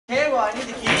I need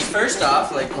the keys first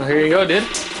off. Like, well, here you go, dude.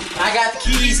 I got the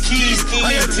keys.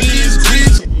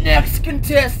 Next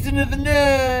contestant of the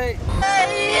night.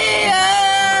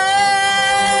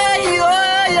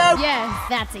 Yes,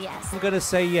 that's a yes. I'm gonna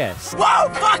say yes. Whoa,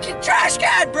 fucking trash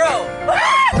can, bro!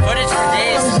 Footage for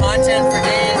days, content for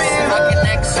days, fucking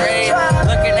X-ray,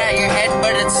 looking at your head,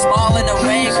 but it's small in a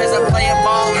way, cause I'm playing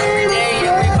ball every day.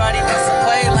 Everybody wants to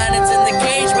play, Lannon's in the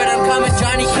cage, but I'm coming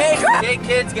Johnny Cage. Hey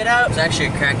kids, get out. It's actually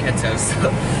a crackhead's house, so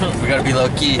we gotta be low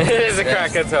key. It is a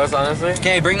crackhead's house, honestly.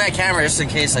 Okay, bring that camera just in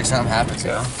case like something happens,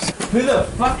 yo. Who the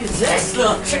fuck is this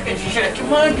little chicken shit?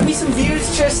 Come on, give me some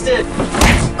views, Tristan.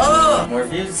 Oh, more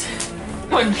views.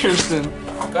 Come on, Tristan.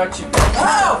 Got you.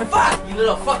 Oh, fuck! You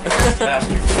little fucking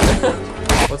bastard.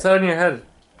 What's that on your head?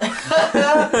 No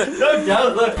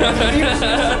doubt, look.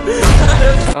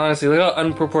 Honestly, look how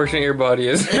unproportionate your body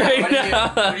is right now.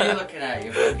 What are you looking at?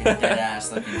 You fucking dead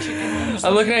ass looking chicken.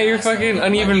 I'm looking at your fucking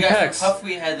uneven pecs.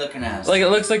 Puffy head looking ass. Like, it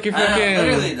looks like you're fucking...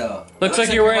 literally though. Looks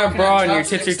like you're wearing a bra and your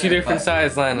tits are 2 different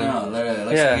sizes, Landon. No, literally. It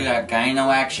looks like you got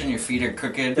gyno action, your feet are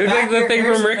crooked. You're like the thing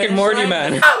from Rick and Morty,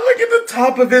 man. Look at the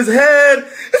top of his head.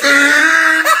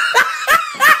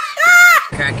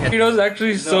 Your nose is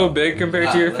actually so big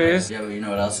compared to your face. Yeah, but you know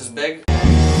what else is big?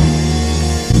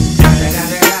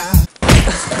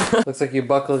 Looks like you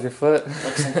buckled your foot.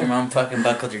 Looks like your mom fucking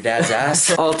buckled your dad's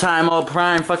ass. All time, all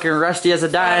prime, fucking rusty as a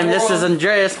dime. This is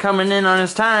Andreas coming in on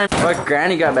his time. Fuck,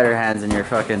 Granny got better hands than your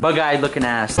fucking bug-eyed looking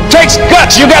ass. Takes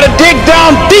guts. You gotta dig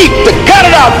down deep to cut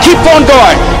it out. Keep on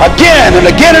going. Again and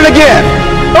again and again.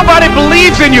 Nobody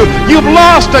believes in you. You've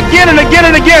lost again and again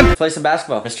and again. Play some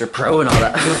basketball, Mr. Pro and all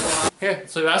that. Here,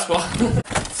 let's play basketball.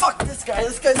 Fuck this guy.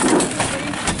 This guy's...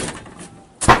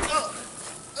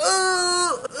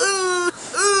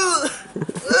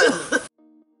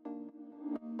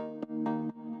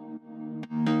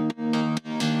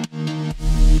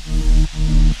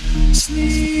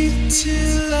 Sleep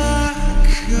till I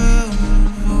come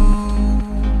home.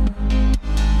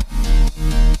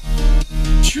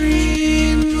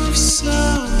 Dream of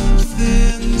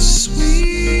something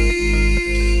sweet.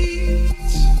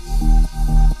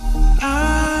 I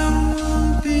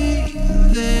won't be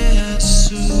there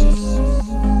soon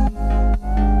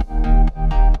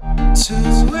to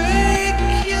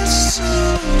wake you so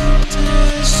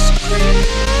discreet.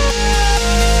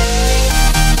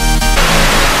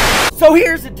 So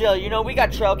here's the deal, you know, we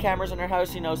got trail cameras in our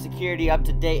house, you know, security up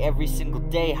to date every single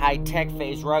day, high-tech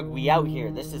phase rug, we out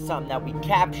here. This is something that we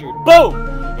captured. Boom!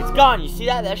 It's gone, you see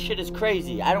that? That shit is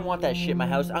crazy. I don't want that shit in my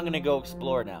house. I'm gonna go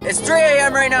explore now. It's 3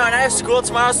 a.m. right now and I have school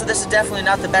tomorrow, so this is definitely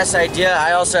not the best idea.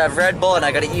 I also have Red Bull and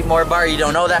I gotta eat more bar, you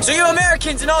don't know that. So you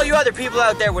Americans and all you other people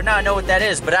out there would not know what that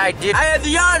is, but I did. I had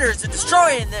the honors of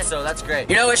destroying this, so that's great.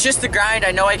 You know, it's just the grind.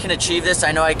 I know I can achieve this.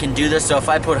 I know I can do this, so if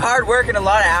I put hard work and a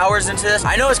lot of hours into this,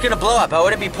 I know it's gonna blow up. I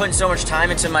wouldn't be putting so much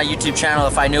time into my YouTube channel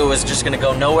if I knew it was just gonna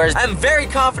go nowhere. I'm very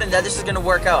confident that this is gonna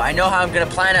work out. I know how I'm gonna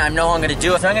plan it. I know how I'm gonna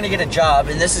do it. So I'm gonna get a job,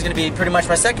 and this is gonna be pretty much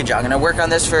my second job. I'm gonna work on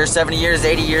this for 70 years,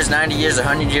 80 years, 90 years,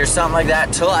 100 years, something like that,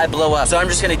 until I blow up. So I'm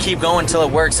just gonna keep going until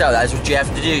it works out. That's what you have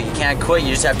to do. You can't quit.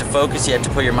 You just have to focus. You have to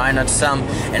put your mind onto something,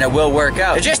 and it will work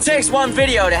out. It just takes one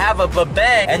video to have a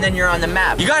bang, and then you're on the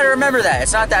map. You gotta remember that.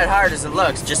 It's not that hard as it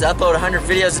looks. Just upload 100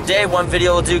 videos a day. One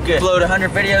video will do good. Upload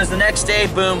 100 videos the next day.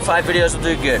 Boom, 5 videos will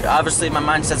do good. Obviously, my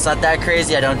mindset's not that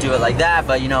crazy. I don't do it like that,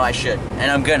 but you know I should, and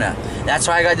I'm gonna. That's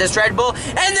why I got this Red Bull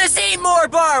and this Eat More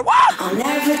bar. Woo!